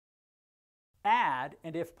add,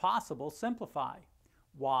 and if possible, simplify.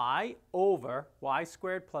 Y over y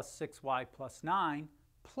squared plus 6y plus 9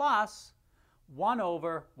 plus 1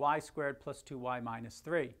 over y squared plus 2y minus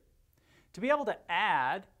 3. To be able to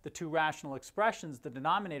add the two rational expressions, the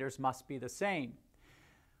denominators must be the same.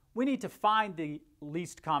 We need to find the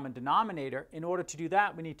least common denominator. In order to do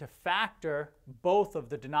that, we need to factor both of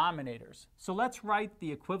the denominators. So let's write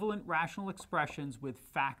the equivalent rational expressions with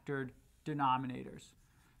factored denominators.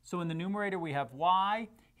 So in the numerator we have y.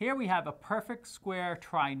 Here we have a perfect square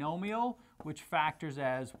trinomial, which factors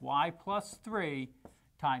as y plus 3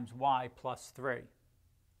 times y plus 3,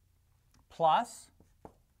 plus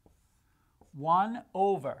 1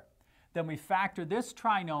 over. Then we factor this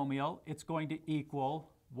trinomial. It's going to equal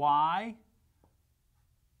y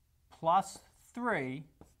plus 3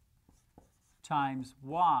 times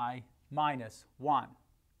y minus 1.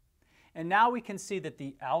 And now we can see that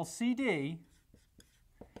the LCD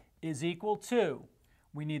is equal to,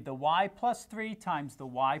 we need the y plus 3 times the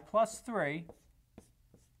y plus 3.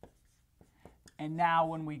 And now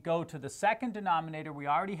when we go to the second denominator, we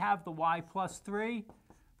already have the y plus 3,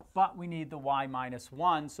 but we need the y minus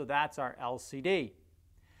 1, so that's our LCD.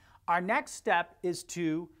 Our next step is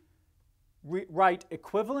to write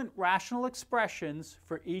equivalent rational expressions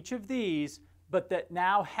for each of these, but that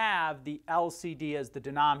now have the LCD as the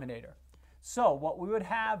denominator. So what we would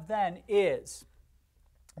have then is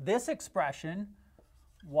this expression,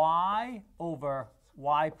 y over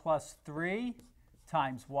y plus 3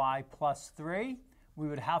 times y plus 3. We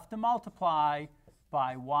would have to multiply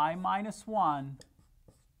by y minus 1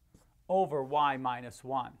 over y minus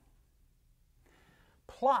 1.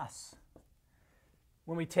 Plus,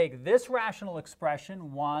 when we take this rational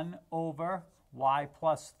expression, 1 over y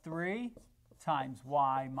plus 3 times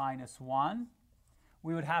y minus 1,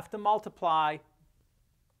 we would have to multiply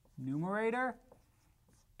numerator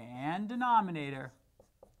and denominator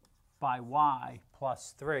by y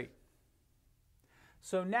plus 3.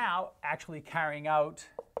 So now, actually carrying out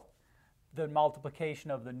the multiplication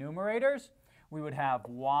of the numerators, we would have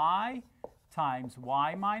y times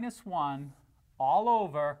y minus 1 all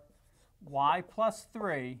over y plus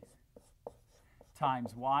 3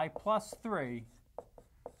 times y plus 3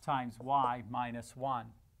 times y minus 1,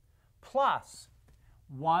 plus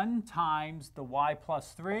 1 times the y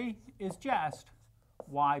plus 3 is just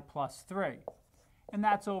y plus 3. And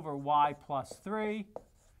that's over y plus 3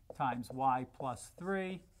 times y plus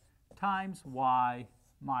 3 times y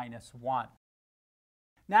minus 1.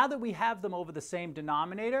 Now that we have them over the same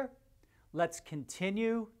denominator, let's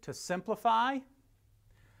continue to simplify.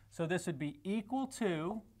 So this would be equal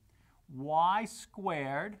to y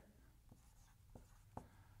squared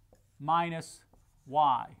minus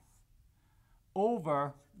y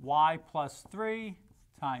over y plus 3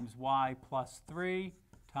 times y plus 3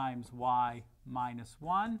 times y minus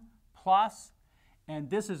 1 plus, and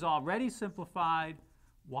this is already simplified,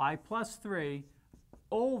 y plus 3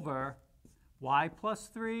 over y plus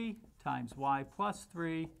 3 times y plus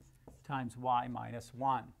 3 times y minus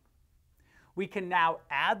 1. We can now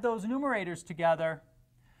add those numerators together.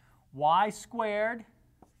 Y squared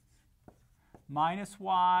minus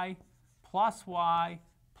y plus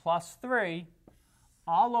 3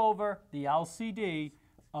 all over the LCD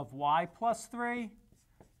of y plus 3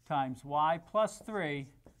 times y plus 3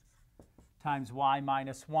 times y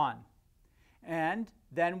minus 1. And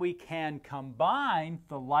then we can combine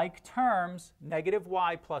the like terms, negative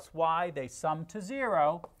y plus y, they sum to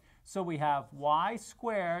 0. So we have y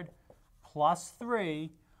squared plus 3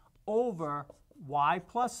 over y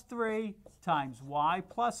plus 3 times y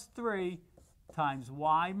plus 3 times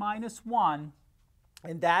y minus 1.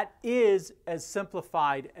 And that is as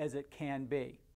simplified as it can be.